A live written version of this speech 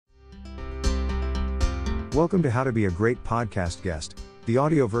Welcome to How to Be a Great Podcast Guest, the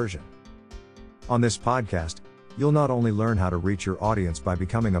audio version. On this podcast, you'll not only learn how to reach your audience by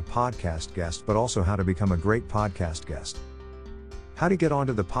becoming a podcast guest, but also how to become a great podcast guest. How to get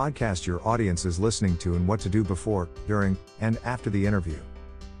onto the podcast your audience is listening to and what to do before, during, and after the interview.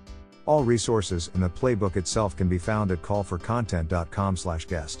 All resources and the playbook itself can be found at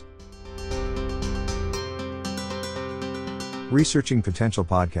callforcontent.com/guest. Researching potential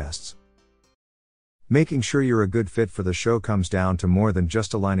podcasts. Making sure you're a good fit for the show comes down to more than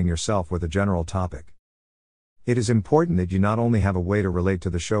just aligning yourself with a general topic. It is important that you not only have a way to relate to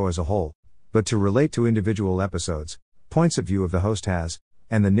the show as a whole, but to relate to individual episodes, points of view of the host has,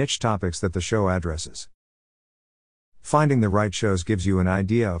 and the niche topics that the show addresses. Finding the right shows gives you an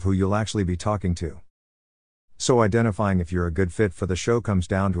idea of who you'll actually be talking to. So identifying if you're a good fit for the show comes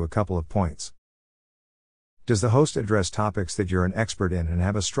down to a couple of points. Does the host address topics that you're an expert in and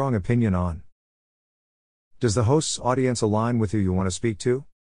have a strong opinion on? Does the host's audience align with who you want to speak to?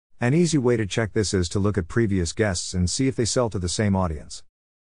 An easy way to check this is to look at previous guests and see if they sell to the same audience.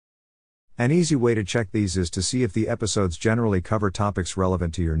 An easy way to check these is to see if the episodes generally cover topics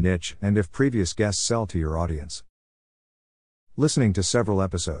relevant to your niche and if previous guests sell to your audience. Listening to several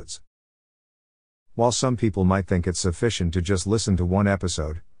episodes. While some people might think it's sufficient to just listen to one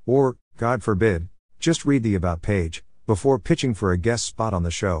episode, or, God forbid, just read the About page, before pitching for a guest spot on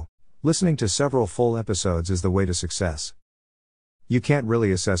the show, listening to several full episodes is the way to success. You can't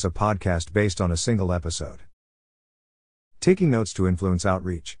really assess a podcast based on a single episode. Taking notes to influence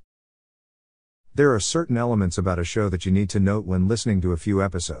outreach. There are certain elements about a show that you need to note when listening to a few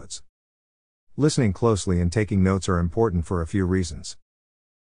episodes. Listening closely and taking notes are important for a few reasons.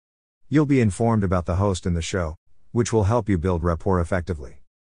 You'll be informed about the host and the show, which will help you build rapport effectively.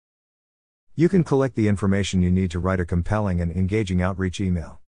 You can collect the information you need to write a compelling and engaging outreach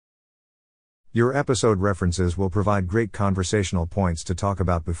email. Your episode references will provide great conversational points to talk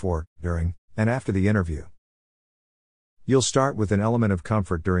about before, during, and after the interview. You'll start with an element of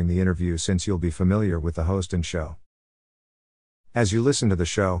comfort during the interview since you'll be familiar with the host and show. As you listen to the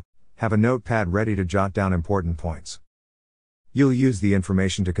show, have a notepad ready to jot down important points. You'll use the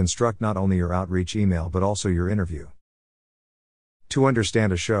information to construct not only your outreach email but also your interview. To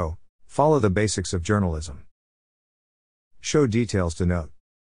understand a show, follow the basics of journalism. Show details to note.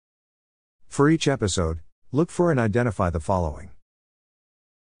 For each episode, look for and identify the following.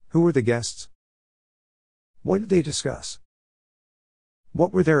 Who were the guests? What did they discuss?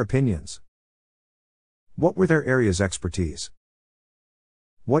 What were their opinions? What were their areas of expertise?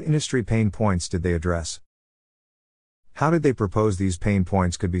 What industry pain points did they address? How did they propose these pain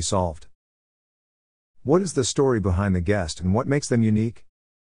points could be solved? What is the story behind the guest and what makes them unique?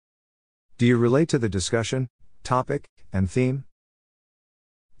 Do you relate to the discussion, topic, and theme?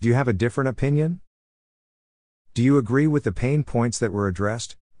 Do you have a different opinion? Do you agree with the pain points that were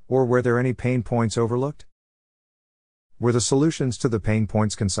addressed, or were there any pain points overlooked? Were the solutions to the pain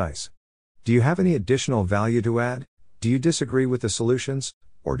points concise? Do you have any additional value to add? Do you disagree with the solutions,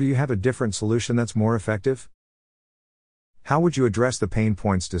 or do you have a different solution that's more effective? How would you address the pain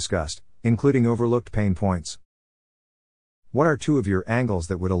points discussed, including overlooked pain points? What are two of your angles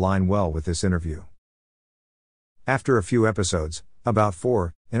that would align well with this interview? After a few episodes, about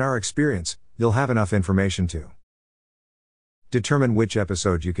 4, in our experience, you'll have enough information to determine which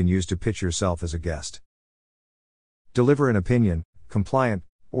episode you can use to pitch yourself as a guest. Deliver an opinion, compliant,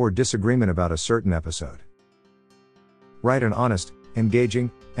 or disagreement about a certain episode. Write an honest,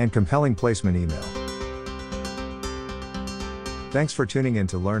 engaging, and compelling placement email. Thanks for tuning in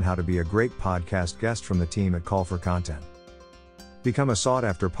to learn how to be a great podcast guest from the team at Call for Content. Become a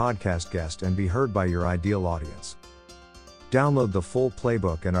sought-after podcast guest and be heard by your ideal audience. Download the full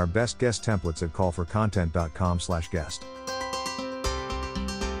playbook and our best guest templates at callforcontent.com/guest.